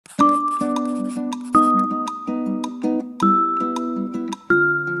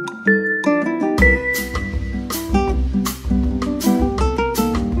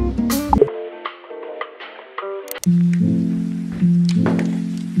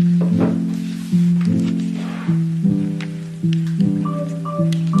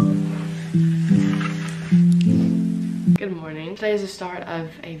start of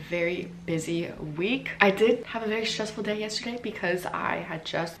a very busy week. I did have a very stressful day yesterday because I had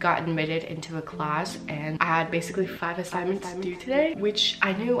just got admitted into a class and I had basically 5 assignments due today, which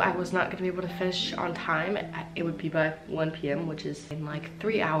I knew I was not going to be able to finish on time. It would be by 1 p.m, which is in like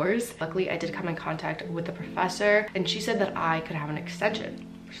 3 hours. Luckily, I did come in contact with the professor and she said that I could have an extension,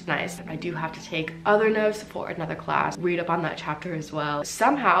 which is nice. I do have to take other notes for another class, read up on that chapter as well.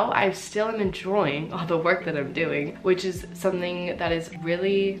 Somehow, I still am enjoying all the work that I'm doing, which is something that is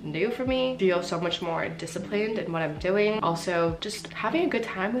really new for me. I feel so much more disciplined in what I'm doing. Also, just having a good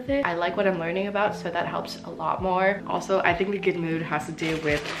time with it. I like what I'm learning about, so that helps a lot more. Also, I think the good mood has to do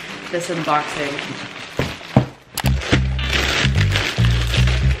with this unboxing.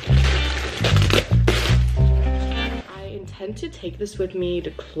 To take this with me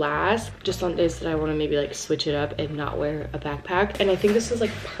to class just on days that I want to maybe like switch it up and not wear a backpack, and I think this is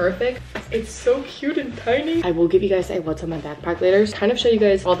like perfect. It's so cute and tiny. I will give you guys a what's on my backpack later, kind of show you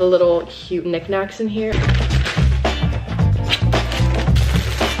guys all the little cute knickknacks in here.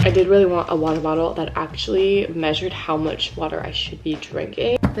 I did really want a water bottle that actually measured how much water I should be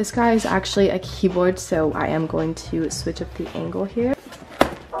drinking. This guy is actually a keyboard, so I am going to switch up the angle here.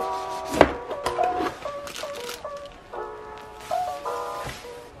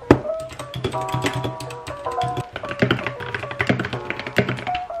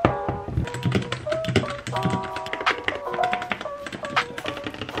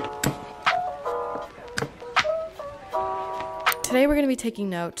 Today we're going to be taking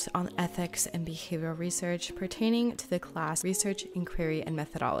notes on ethics and behavioral research pertaining to the class Research, Inquiry, and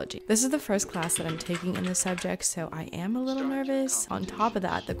Methodology. This is the first class that I'm taking in this subject, so I am a little nervous. On top of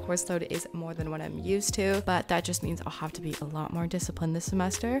that, the course load is more than what I'm used to, but that just means I'll have to be a lot more disciplined this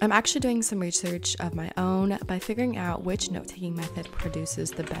semester. I'm actually doing some research of my own by figuring out which note-taking method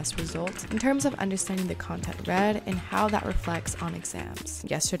produces the best results in terms of understanding the content read and how that reflects on exams.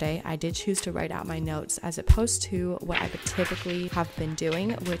 Yesterday, I did choose to write out my notes as opposed to what I would typically have been doing,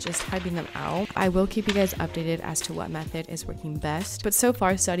 which is typing them out. I will keep you guys updated as to what method is working best, but so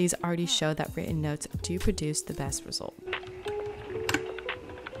far studies already show that written notes do produce the best result.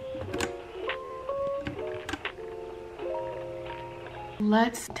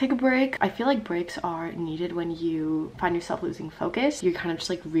 Let's take a break. I feel like breaks are needed when you find yourself losing focus. You're kind of just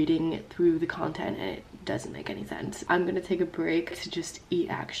like reading through the content and it doesn't make any sense. I'm gonna take a break to just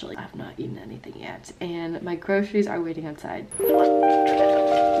eat actually. I've not eaten anything yet and my groceries are waiting outside.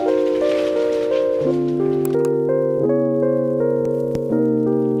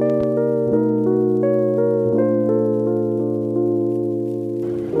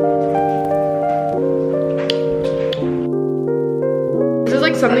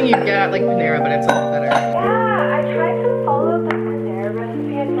 Something you get at like Panera, but it's a lot better. Yeah, I tried to follow the Panera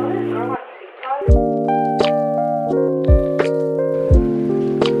recipe. I saw this girl on TikTok.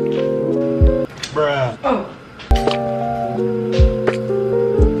 Bruh. Oh.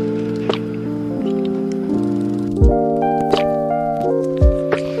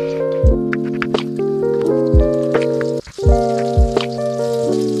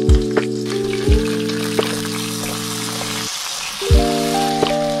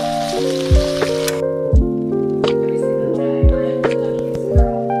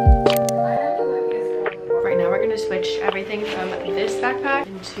 Everything from this backpack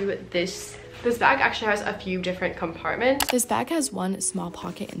into this bag actually has a few different compartments. This bag has one small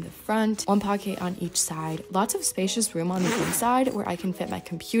pocket in the front, one pocket on each side, lots of spacious room on the inside where I can fit my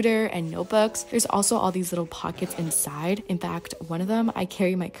computer and notebooks. There's also all these little pockets inside. In fact, one of them I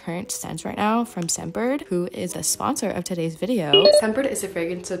carry my current scents right now from Scentbird, who is a sponsor of today's video. Scentbird is a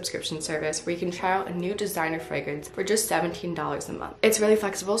fragrance subscription service where you can try out a new designer fragrance for just $17 a month. It's really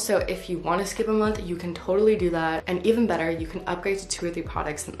flexible, so if you want to skip a month, you can totally do that. And even better, you can upgrade to 2 or 3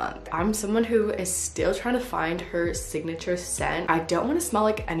 products a month. I'm someone who is still trying to find her signature scent. I don't want to smell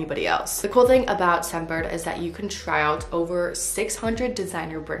like anybody else. The cool thing about Scentbird is that you can try out over 600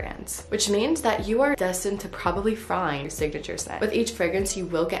 designer brands, which means that you are destined to probably find your signature scent. With each fragrance, you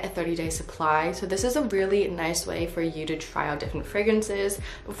will get a 30-day supply, so this is a really nice way for you to try out different fragrances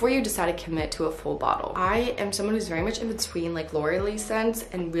before you decide to commit to a full bottle. I am someone who's very much in between like L'Oreal scents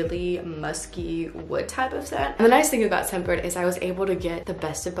and really musky wood type of scent. And the nice thing about Scentbird is I was able to get the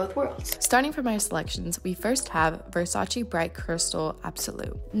best of both worlds. Starting Starting from my selections, we first have Versace Bright Crystal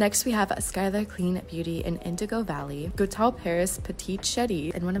Absolute. Next, we have Skylar Clean Beauty in Indigo Valley, Goutal Paris Petite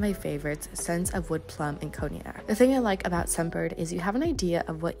Chérie, and one of my favorites, Scents of Wood Plum and Cognac. The thing I like about Scentbird is you have an idea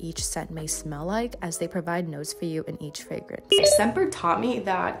of what each scent may smell like as they provide notes for you in each fragrance. Scentbird taught me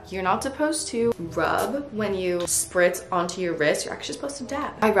that you're not supposed to rub when you spritz onto your wrist. You're actually supposed to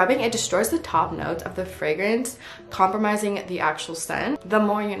dab. By rubbing, it destroys the top notes of the fragrance, compromising the actual scent. The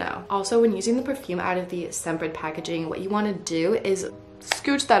more you know. Also, when using the perfume out of the Scentbird packaging, what you want to do is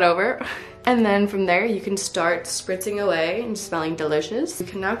scooch that over. And then from there, you can start spritzing away and smelling delicious. You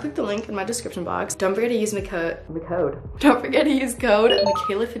can now click the link in my description box. Don't forget to use Don't forget to use code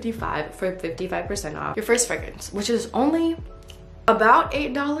Michaela55 for 55% off your first fragrance, which is only about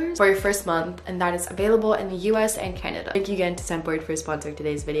 $8 for your first month, and that is available in the US and Canada. Thank you again to Scentbird for sponsoring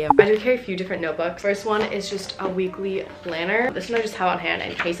today's video. I do carry a few different notebooks. First one is just a weekly planner. This one I just have on hand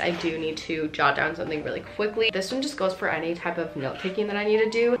in case I do need to jot down something really quickly. This one just goes for any type of note-taking that I need to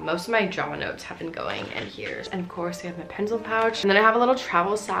do. Most of my drama notes have been going in here. And of course, I have my pencil pouch. And then I have a little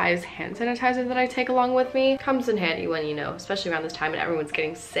travel size hand sanitizer that I take along with me. Comes in handy when, you know, especially around this time and everyone's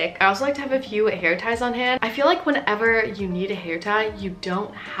getting sick. I also like to have a few hair ties on hand. I feel like whenever you need a hair tie, you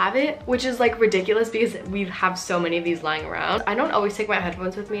don't have it, which is like ridiculous because we have so many of these lying around. I don't always take my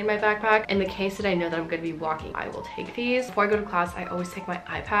headphones with me in my backpack. In the case that I know that I'm going to be walking, I will take these. Before I go to class, I always take my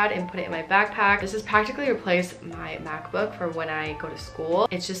iPad and put it in my backpack. This has practically replaced my MacBook for when I go to school.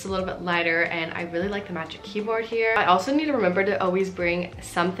 It's just a little bit lighter and I really like the Magic Keyboard here. I also need to remember to always bring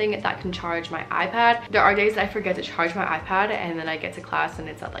something that can charge my iPad. There are days that I forget to charge my iPad and then I get to class and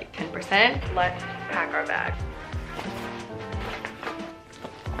it's at like 10%. Let's pack our bag.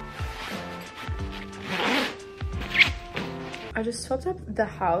 I just swept up the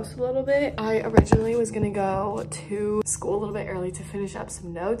house a little bit. I originally was gonna go to school a little bit early to finish up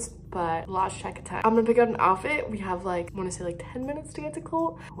some notes, but lost track of time. I'm gonna pick out an outfit. We have like, I wanna say like 10 minutes to get to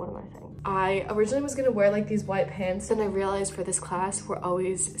Colt. What am I saying? I originally was gonna wear like these white pants, and I realized for this class, we're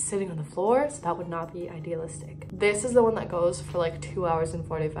always sitting on the floor, so that would not be idealistic. This is the one that goes for like 2 hours and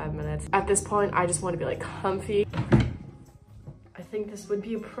 45 minutes. At this point, I just wanna be like comfy. I think this would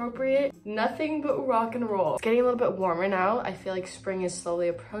be appropriate. Nothing but rock and roll. It's getting a little bit warmer now. I feel like spring is slowly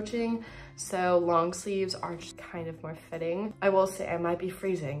approaching, so long sleeves are just kind of more fitting. I will say I might be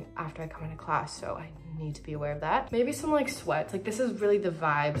freezing after I come into class, so I need to be aware of that. Maybe some like sweats. Like this is really the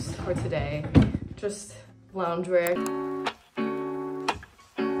vibes for today. Just loungewear.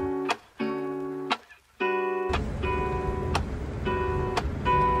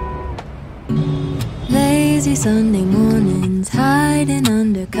 Lazy Sunday mornings, hiding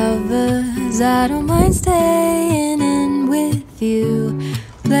under covers. I don't mind staying in with you.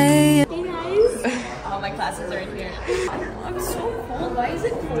 Play. Hey guys. All my classes are in here. I'm so cold. Why is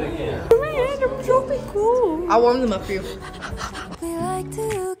it cold? Oh my hand, I'm so cool. I'll warm them up for you. We like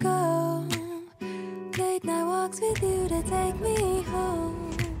to go late night walks with you to take me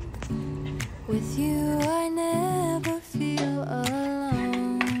home. With you, I never feel alone.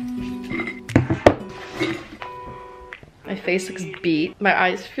 My face looks beat. My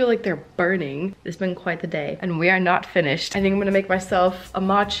eyes feel like they're burning. It's been quite the day and we are not finished. I think I'm gonna make myself a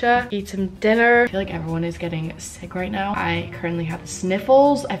matcha, eat some dinner. I feel like everyone is getting sick right now. I currently have the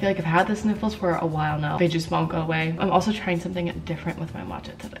sniffles. I feel like I've had the sniffles for a while now. They just won't go away. I'm also trying something different with my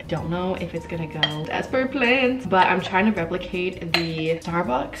matcha today. Don't know if it's gonna go as per plans, but I'm trying to replicate the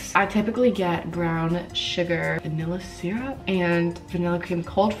Starbucks. I typically get brown sugar vanilla syrup and vanilla cream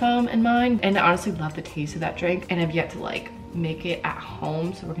cold foam in mine, and I honestly love the taste of that drink, and I've yet to like make it at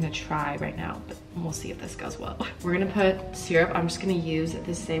home, so we're gonna try right now, but we'll see if this goes well. We're gonna put syrup. I'm just gonna use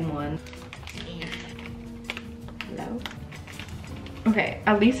the same one. Hello. Okay,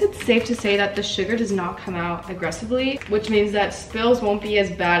 at least it's safe to say that the sugar does not come out aggressively, which means that spills won't be as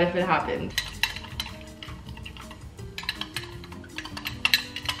bad if it happens.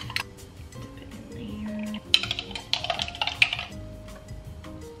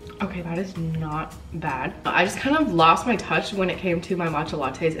 Okay, that is not bad. I just kind of lost my touch when it came to my matcha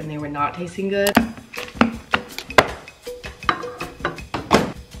lattes and they were not tasting good.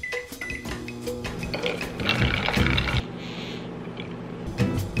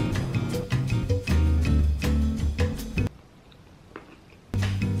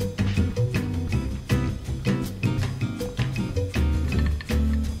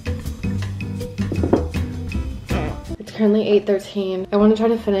 currently 8:13. I want to try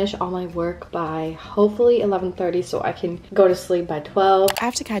to finish all my work by hopefully 11:30 so I can go to sleep by 12. I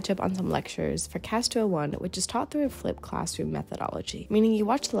have to catch up on some lectures for CAS 201, which is taught through a flipped classroom methodology, meaning you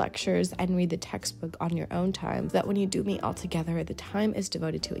watch the lectures and read the textbook on your own time, so that when you do meet all together, the time is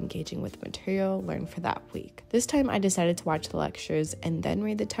devoted to engaging with the material learned for that week. This time I decided to watch the lectures and then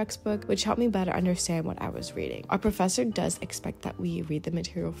read the textbook, which helped me better understand what I was reading. Our professor does expect that we read the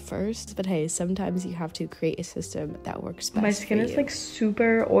material first, but hey, sometimes you have to create a system that works best. My skin is like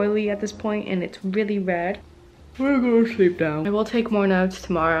super oily at this point and it's really red. We're gonna sleep now. I will take more notes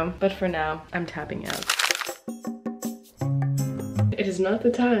tomorrow, but for now, I'm tapping out. It is not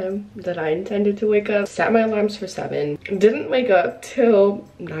the time that I intended to wake up. Set my alarms for 7. Didn't wake up till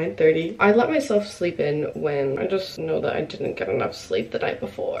 9:30. I let myself sleep in when I just know that I didn't get enough sleep the night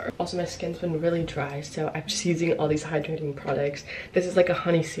before. Also, my skin's been really dry, so I'm just using all these hydrating products. This is like a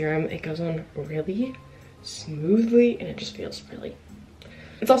honey serum. It goes on really smoothly and it just feels really...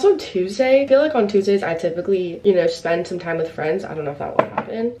 It's also Tuesday. I feel like on Tuesdays I typically, you know, spend some time with friends. I don't know if that will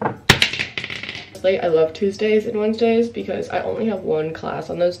happen. I love Tuesdays and Wednesdays because I only have one class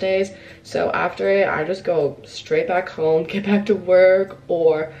on those days. So after it, I just go straight back home, get back to work,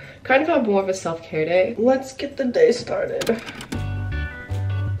 or kind of have more of a self-care day. Let's get the day started.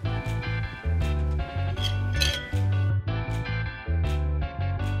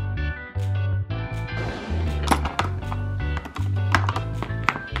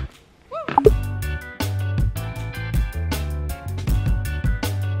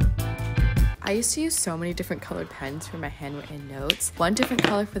 I used to use so many different colored pens for my handwritten notes. One different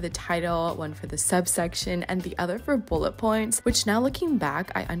color for the title, one for the subsection, and the other for bullet points, which now looking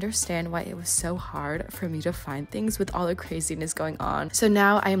back, I understand why it was so hard for me to find things with all the craziness going on. So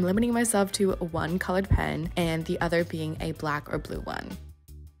now I am limiting myself to one colored pen and the other being a black or blue one.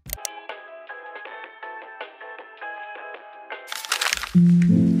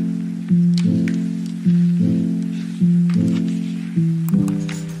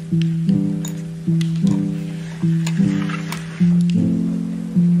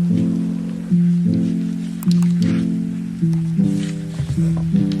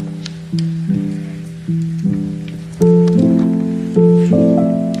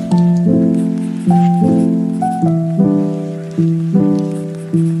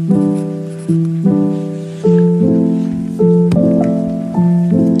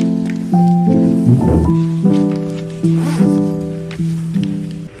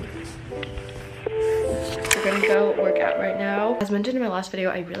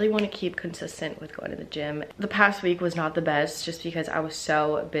 Video, I really want to keep consistent with going to the gym. The past week was not the best just because I was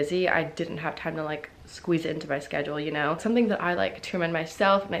so busy. I didn't have time to like squeeze it into my schedule, you know? Something that I like to remind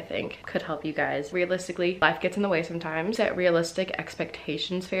myself and I think could help you guys. Realistically, life gets in the way sometimes. Set realistic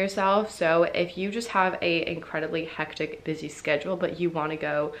expectations for yourself. So if you just have a incredibly hectic, busy schedule, but you want to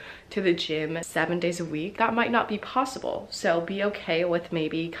go to the gym 7 days a week, that might not be possible. So be okay with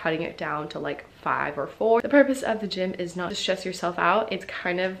maybe cutting it down to like 5 or 4. The purpose of the gym is not to stress yourself out. It's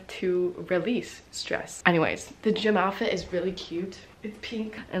kind of to release stress. Anyways, the gym outfit is really cute. It's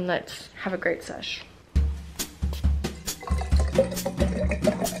pink and let's have a great sesh. So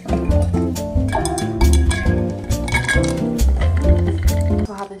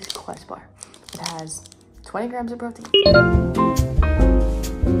I have this Quest bar. It has 20 grams of protein.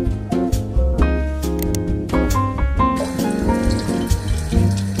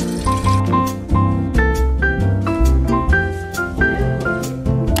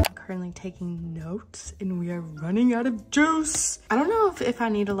 Taking notes and we are running out of juice. I don't know if I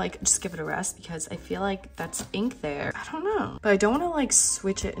need to like just give it a rest because I feel like that's ink there. I don't know, but I don't want to like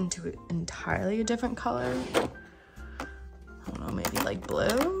switch it into entirely a different color. I don't know, maybe like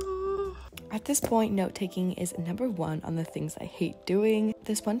blue. At this point, note-taking is number 1 on the things I hate doing.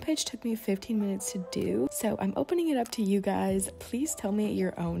 This one page took me 15 minutes to do, so I'm opening it up to you guys. Please tell me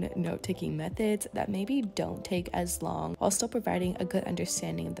your own note-taking methods that maybe don't take as long while still providing a good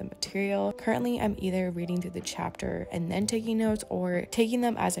understanding of the material. Currently, I'm either reading through the chapter and then taking notes or taking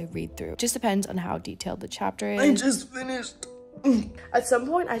them as I read through. Just depends on how detailed the chapter is. I just finished. At some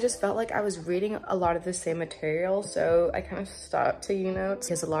point, I just felt like I was reading a lot of the same material, so I kind of stopped taking notes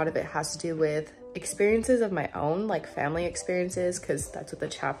because a lot of it has to do with experiences of my own, like family experiences, because that's what the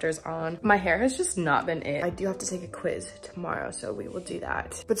chapter's on. My hair has just not been it. I do have to take a quiz tomorrow, so we will do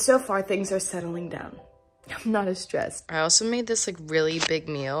that. But so far, things are settling down. I'm not as stressed. I also made this like really big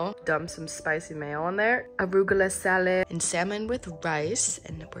meal. Dumped some spicy mayo on there, arugula salad, and salmon with rice,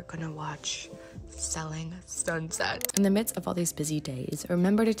 and we're gonna watch selling sunset. In the midst of all these busy days,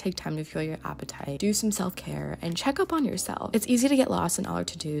 remember to take time to fuel your appetite, do some self-care, and check up on yourself. It's easy to get lost in all our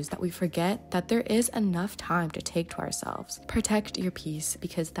to-dos that we forget that there is enough time to take to ourselves. Protect your peace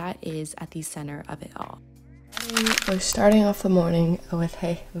because that is at the center of it all. We're starting off the morning with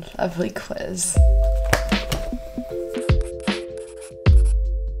a lovely quiz.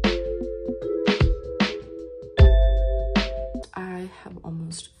 I have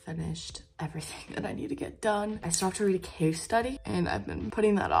almost finished everything that I need to get done. I still have to read a case study and I've been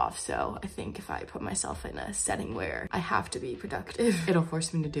putting that off. So I think if I put myself in a setting where I have to be productive, it'll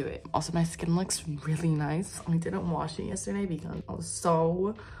force me to do it. Also, my skin looks really nice. I didn't wash it yesterday because I was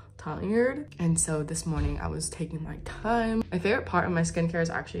so tired, and so this morning I was taking my time. My favorite part of my skincare is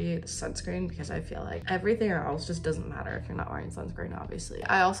actually sunscreen because I feel like everything else just doesn't matter if you're not wearing sunscreen, obviously.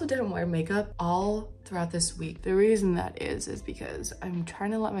 I also didn't wear makeup all throughout this week. The reason that is because I'm trying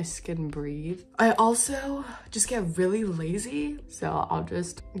to let my skin breathe. I also just get really lazy, so I'll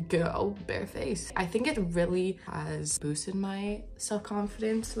just go bare-faced. I think it really has boosted my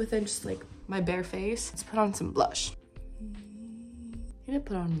self-confidence within just like my bare face. Let's put on some blush. I need to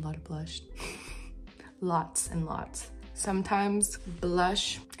put on a lot of blush. Lots and lots. Sometimes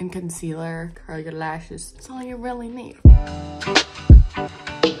blush and concealer curl your lashes. That's all you really need.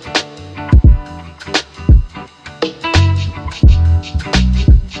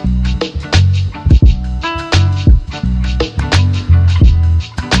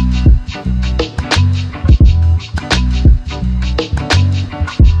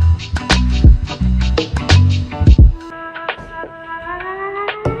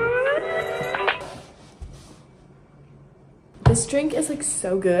 This drink is like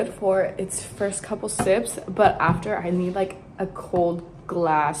so good for its first couple sips, but after I need like a cold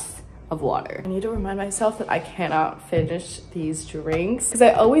glass of water. I need to remind myself that I cannot finish these drinks because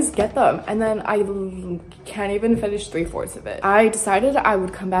I always get them and then I can't even finish 3/4 of it. I decided I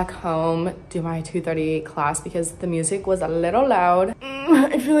would come back home, do my 2:38 class because the music was a little loud.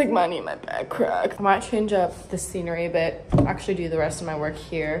 I feel like my knee, my back crack. I might change up the scenery a bit, actually do the rest of my work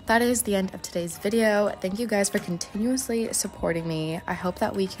here. That is the end of today's video. Thank you guys for continuously supporting me. I hope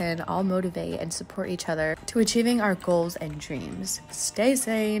that we can all motivate and support each other to achieving our goals and dreams. Stay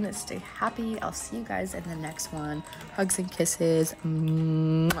sane, stay happy. I'll see you guys in the next one. Hugs and kisses.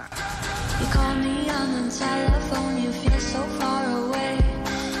 Mwah. You call me on the telephone, you feel so far away.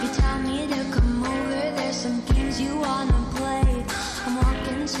 You tell me to come over, there's some